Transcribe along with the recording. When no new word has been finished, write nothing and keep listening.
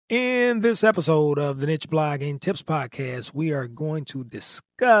In this episode of the Niche Blogging Tips Podcast, we are going to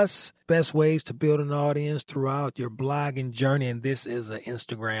discuss best ways to build an audience throughout your blogging journey. And this is an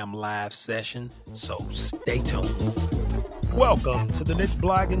Instagram live session, so stay tuned. Welcome to the Niche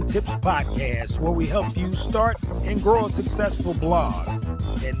Blogging Tips Podcast, where we help you start and grow a successful blog.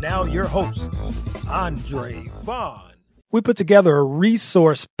 And now your host, Andre Vaughn. We put together a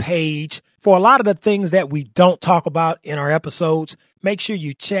resource page for a lot of the things that we don't talk about in our episodes. Make sure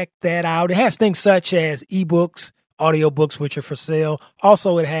you check that out. It has things such as ebooks, audiobooks, which are for sale.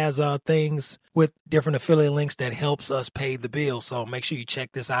 Also, it has things with different affiliate links that helps us pay the bill. So make sure you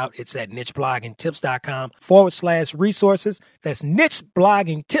check this out. It's at nichebloggingtips.com/resources. That's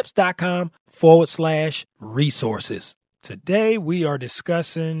nichebloggingtips.com/resources. Today, we are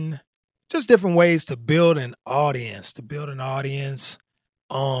discussing just different ways to build an audience, to build an audience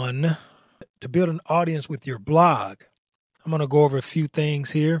with your blog. I'm going to go over a few things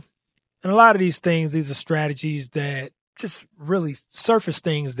here. And a lot of these things, these are strategies that just really surface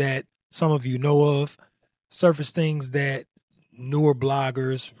things that some of you know of, surface things that newer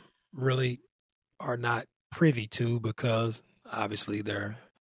bloggers really are not privy to because obviously they're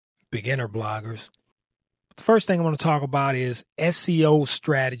beginner bloggers. The first thing I want to talk about is SEO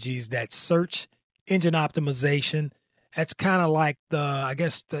strategies, that search engine optimization. That's kind of like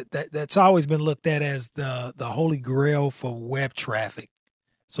that's always been looked at as the holy grail for web traffic.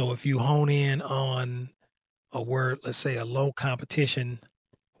 So if you hone in on a word, let's say a low competition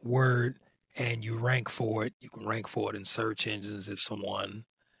word, and you rank for it, you can rank for it in search engines. If someone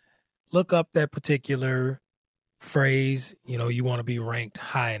look up that particular phrase, you want to be ranked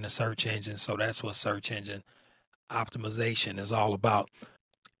high in the search engine. So that's what search engine optimization is all about.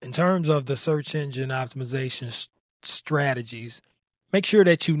 In terms of the search engine optimization strategies, make sure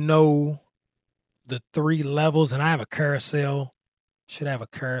that you know the 3 levels. And I have a carousel. Should have a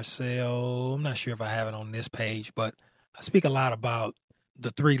carousel. I'm not sure if I have it on this page, but I speak a lot about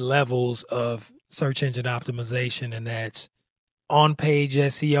the 3 levels of search engine optimization, and that's on-page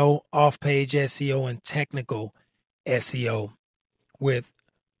SEO, off-page SEO, and technical SEO. With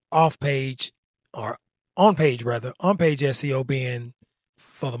on-page SEO being,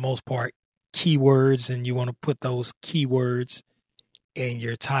 for the most part, keywords, and you want to put those keywords in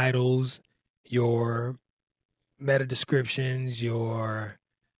your titles, your meta descriptions, your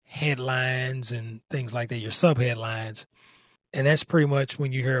headlines, and things like that, your subheadlines. And that's pretty much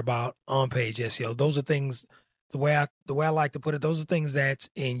when you hear about on-page SEO. Those are things, the way I like to put it, those are things that's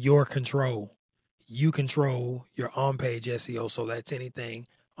in your control. You control your on-page SEO, so that's anything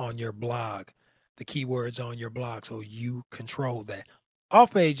on your blog, the keywords on your blog, so you control that.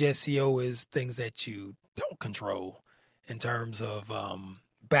 Off-page SEO is things that you don't control in terms of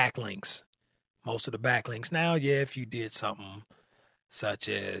backlinks. Most of the backlinks now, if you did something such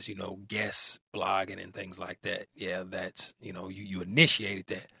as, guest blogging and things like that, that's, you initiated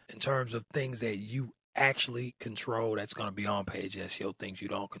that. In terms of things that you actually control, that's going to be on-page SEO. Things you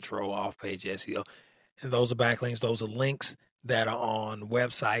don't control, off-page SEO. And those are backlinks. Those are links that are on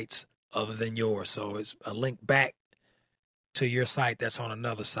websites other than yours. So it's a link back to your site that's on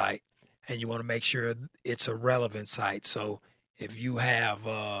another site. And you want to make sure it's a relevant site. So if you have,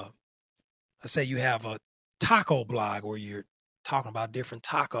 let's say you have a taco blog where you're talking about different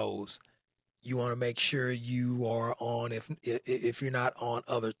tacos, you want to make sure you are on, if you're not on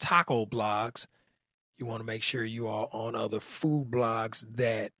other taco blogs, you want to make sure you are on other food blogs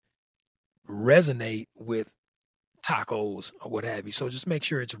that resonate with tacos or what have you. So just make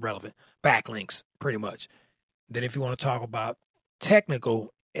sure it's relevant. Backlinks, pretty much. Then if you want to talk about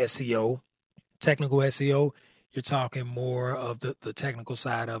technical SEO, you're talking more of the technical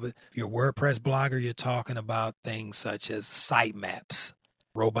side of it. If you're a WordPress blogger, you're talking about things such as sitemaps,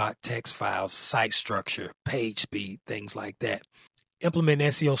 robot text files, site structure, page speed, things like that. Implement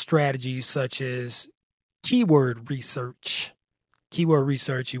SEO strategies such as keyword research. Keyword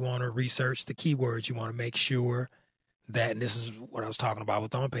research, you want to research the keywords. You want to make sure that, and this is what I was talking about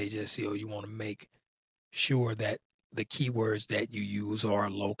with on-page SEO, you want to make sure that the keywords that you use are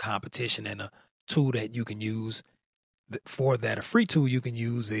low competition. And a tool that you can use for that, a free tool you can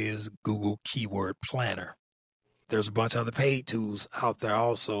use, is Google Keyword Planner. There's a bunch of other paid tools out there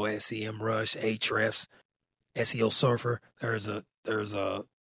also, SEMrush, Ahrefs, SEO Surfer. There's a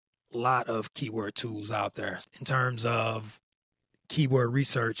lot of keyword tools out there. In terms of keyword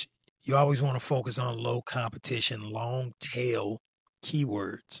research, you always want to focus on low competition, long tail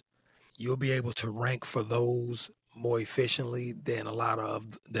keywords. You'll be able to rank for those more efficiently than a lot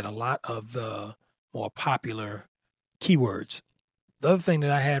of the more popular keywords. The other thing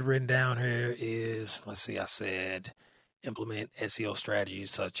that I had written down here is, let's see, I said implement SEO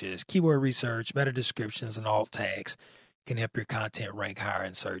strategies such as keyword research, meta descriptions, and alt tags can help your content rank higher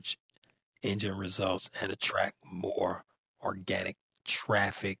in search engine results and attract more organic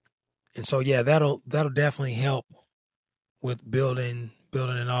traffic. And so yeah, that'll definitely help with building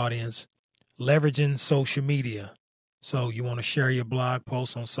an audience, leveraging social media. So you want to share your blog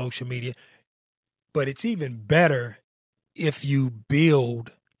posts on social media, but it's even better if you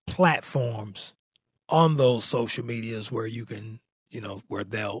build platforms on those social medias where you can, where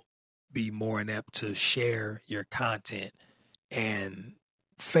they'll be more inept to share your content. And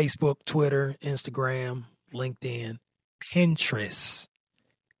Facebook, Twitter, Instagram, LinkedIn, Pinterest,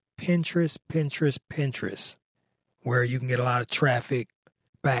 Pinterest, where you can get a lot of traffic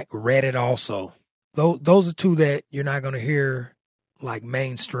back. Reddit also. Those are two that you're not going to hear like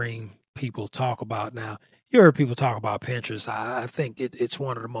mainstream people talk about now. You heard people talk about Pinterest. I think it's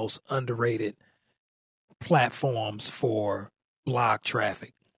one of the most underrated platforms for blog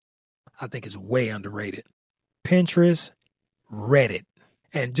traffic. I think it's way underrated. Pinterest, Reddit.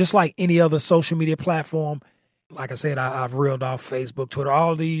 And just like any other social media platform, like I said, I've reeled off Facebook, Twitter,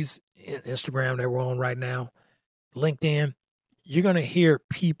 all these, Instagram that we're on right now, LinkedIn. You're going to hear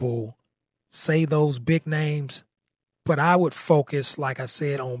people say those big names, but I would focus, like I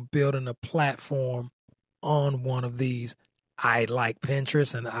said, on building a platform on one of these. I like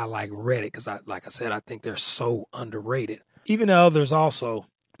Pinterest and I like Reddit because, like I said, I think they're so underrated. Even the others also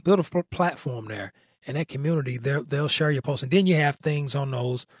build a platform there, and that community, they'll share your posts. And then you have things on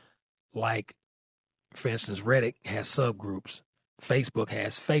those like, for instance, Reddit has subgroups. Facebook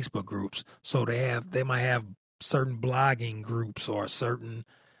has Facebook groups. So they might have certain blogging groups or certain,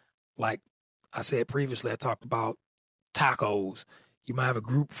 like I said previously, I talked about tacos. You might have a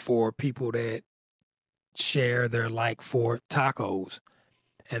group for people that share their like for tacos,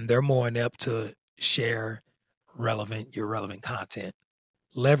 and they're more inept to share your relevant content.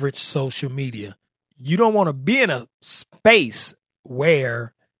 Leverage social media. You don't want to be in a space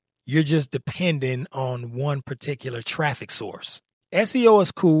where you're just depending on one particular traffic source. SEO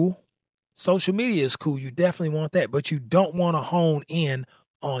is cool. Social media is cool. You definitely want that, but you don't want to hone in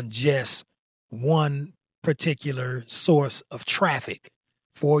on just one particular source of traffic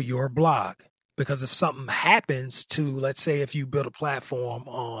for your blog. Because if something happens to, let's say, if you build a platform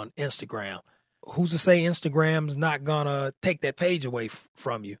on Instagram, who's to say Instagram's not going to take that page away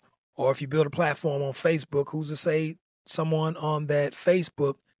from you? Or if you build a platform on Facebook, who's to say someone on that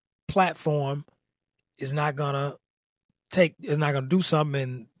Facebook platform is not going to do something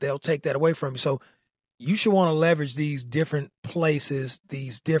and they'll take that away from you? So you should want to leverage these different places,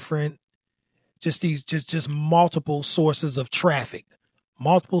 these different, just multiple sources of traffic.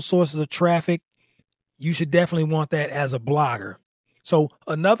 Multiple sources of traffic. You should definitely want that as a blogger. So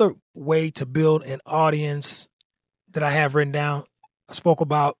another way to build an audience that I have written down, I spoke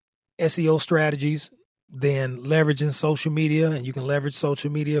about SEO strategies, then leveraging social media, and you can leverage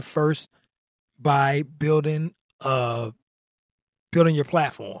social media first by building your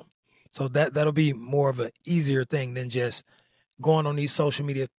platform. So that'll be more of an easier thing than just going on these social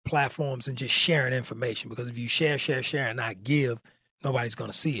media platforms and just sharing information. Because if you share and not give, nobody's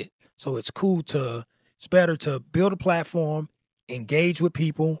going to see it. So it's better to build a platform, engage with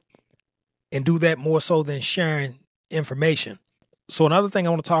people, and do that more so than sharing information. So another thing I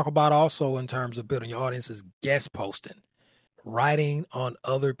want to talk about also in terms of building your audience is guest posting, writing on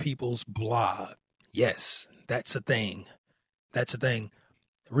other people's blog. Yes, that's a thing.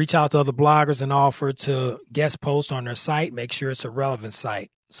 Reach out to other bloggers and offer to guest post on their site. Make sure it's a relevant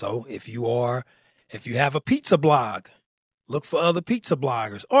site. So if you have a pizza blog, look for other pizza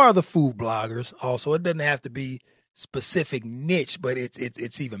bloggers or other food bloggers. Also, it doesn't have to be specific niche, but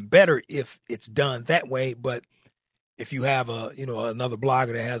it's even better if it's done that way. But if you have another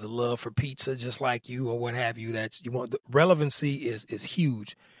blogger that has a love for pizza just like you or what have you, the relevancy is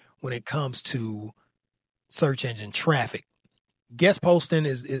huge when it comes to search engine traffic. Guest posting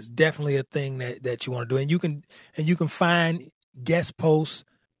is definitely a thing that you want to do, and you can find guest posts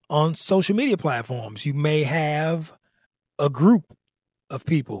on social media platforms. You may have a group of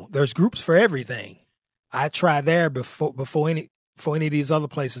people. There's groups for everything. I try there before any of these other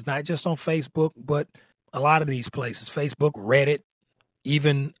places, not just on Facebook, but a lot of these places, Facebook, Reddit,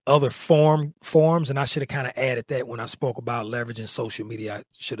 even other forums. And I should have kind of added that when I spoke about leveraging social media. I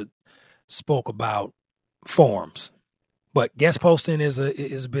should have spoke about forums. But guest posting is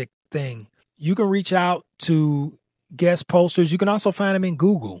a big thing. You can reach out to guest posters. You can also find them in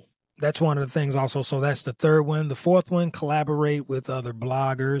Google. That's one of the things also. So that's the third one. The fourth one, collaborate with other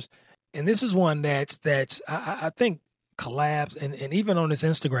bloggers. And this is one that's I think collabs, and even on this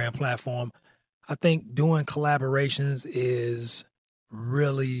Instagram platform, I think doing collaborations is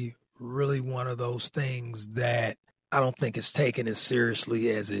really, really one of those things that I don't think is taken as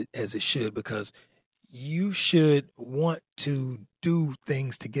seriously as it should, because you should want to do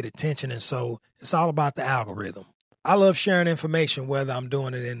things to get attention. And so it's all about the algorithm. I love sharing information, whether I'm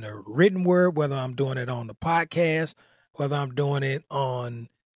doing it in the written word, whether I'm doing it on the podcast, whether I'm doing it on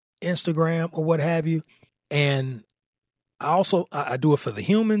Instagram or what have you. And I do it for the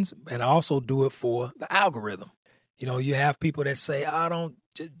humans, and I also do it for the algorithm. You have people that say, I don't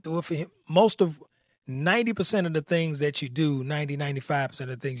just do it for him. 90% of the things that you do, 95% of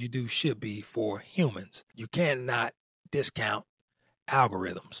the things you do should be for humans. You cannot discount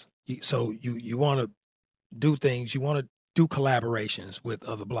algorithms. So you want to do things, you want to do collaborations with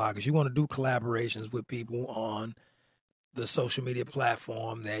other bloggers. You want to do collaborations with people on the social media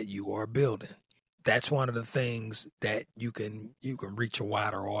platform that you are building. That's one of the things that you can reach a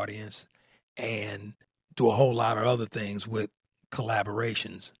wider audience and do a whole lot of other things with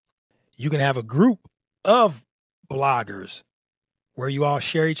collaborations. You can have a group of bloggers where you all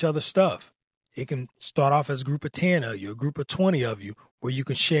share each other's stuff. It can start off as a group of 10 of you, a group of 20 of you, where you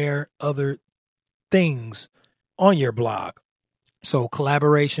can share other things on your blog. So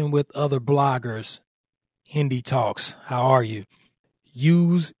collaboration with other bloggers. Hindi Talks, how are you?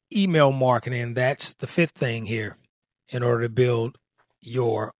 Use email marketing. That's the fifth thing here in order to build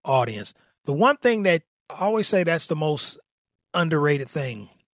your audience. The one thing that I always say that's the most underrated thing,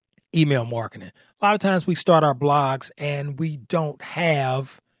 email marketing. A lot of times we start our blogs and we just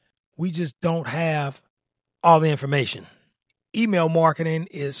don't have all the information. Email marketing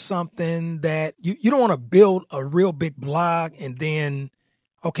is something that you don't want to build a real big blog and then,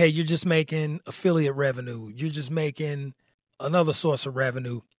 okay, you're just making affiliate revenue. You're just making another source of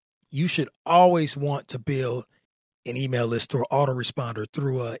revenue. You should always want to build an email list through an autoresponder,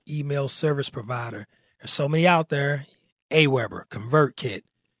 through an email service provider. There's so many out there. Aweber, ConvertKit,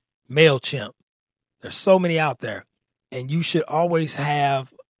 MailChimp. There's so many out there. And you should always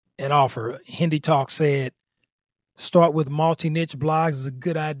have an offer. Hindi Talk said, start with multi-niche blogs is a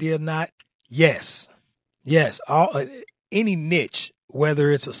good idea, not? Yes. Any niche, whether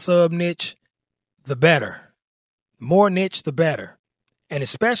it's a sub niche, the better. More niche, the better. And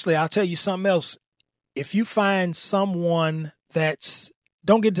especially, I'll tell you something else. If you find someone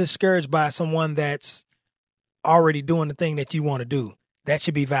don't get discouraged by someone that's already doing the thing that you want to do. That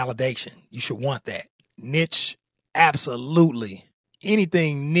should be validation. You should want that. Niche, absolutely.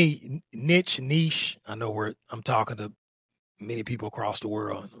 Anything niche. I know I'm talking to many people across the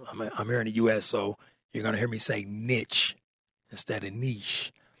world. I'm here in the U.S., so you're going to hear me say niche instead of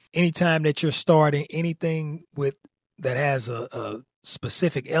niche. Anytime that you're starting anything that has a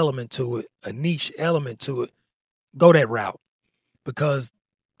specific element to it, a niche element to it, go that route, because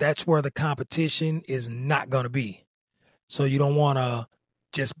that's where the competition is not going to be. So you don't want to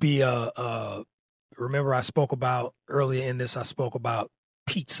just be remember I spoke about earlier in this, I spoke about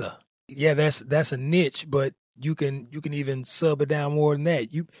pizza. Yeah, that's a niche, but you can even sub it down more than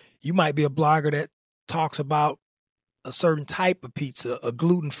that. You might be a blogger that talks about a certain type of pizza, a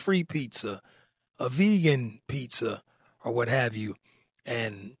gluten-free pizza, a vegan pizza, or what have you.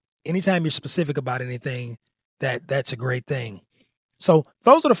 And anytime you're specific about anything, that's a great thing. So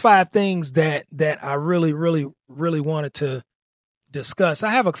those are the 5 things that I really, really, really wanted to discuss. I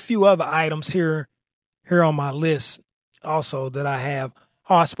have a few other items here on my list also that I have.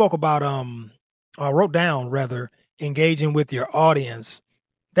 I spoke about, I wrote down rather, engaging with your audience.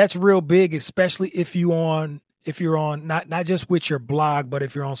 That's real big, especially if you're on not just with your blog, but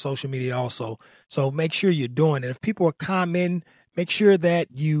if you're on social media also. So make sure you're doing it. If people are commenting, make sure that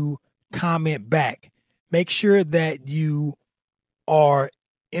you comment back. Make sure that you are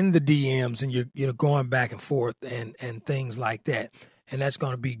in the DMs and you're going back and forth and things like that. And that's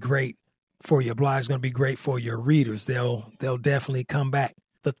going to be great for your blog. It's going to be great for your readers. They'll definitely come back.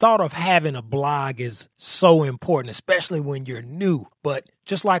 The thought of having a blog is so important, especially when you're new. But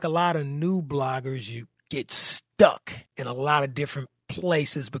just like a lot of new bloggers, you get stuck in a lot of different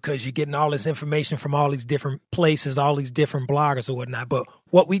places because you're getting all this information from all these different places, all these different bloggers or whatnot. But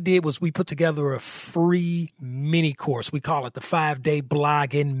what we did was we put together a free mini course. We call it the 5-day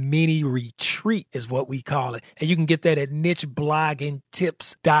blogging mini retreat is what we call it. And you can get that at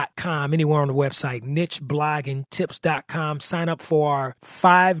nichebloggingtips.com, anywhere on the website, nichebloggingtips.com. Sign up for our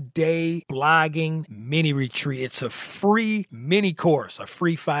 5-day blogging mini retreat. It's a free mini course, a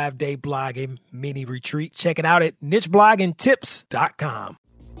free 5-day blogging mini retreat. Check it out at nichebloggingtips.com.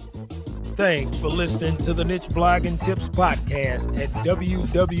 Thanks for listening to the Niche Blogging Tips podcast at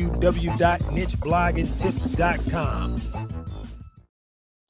www.nichebloggingtips.com.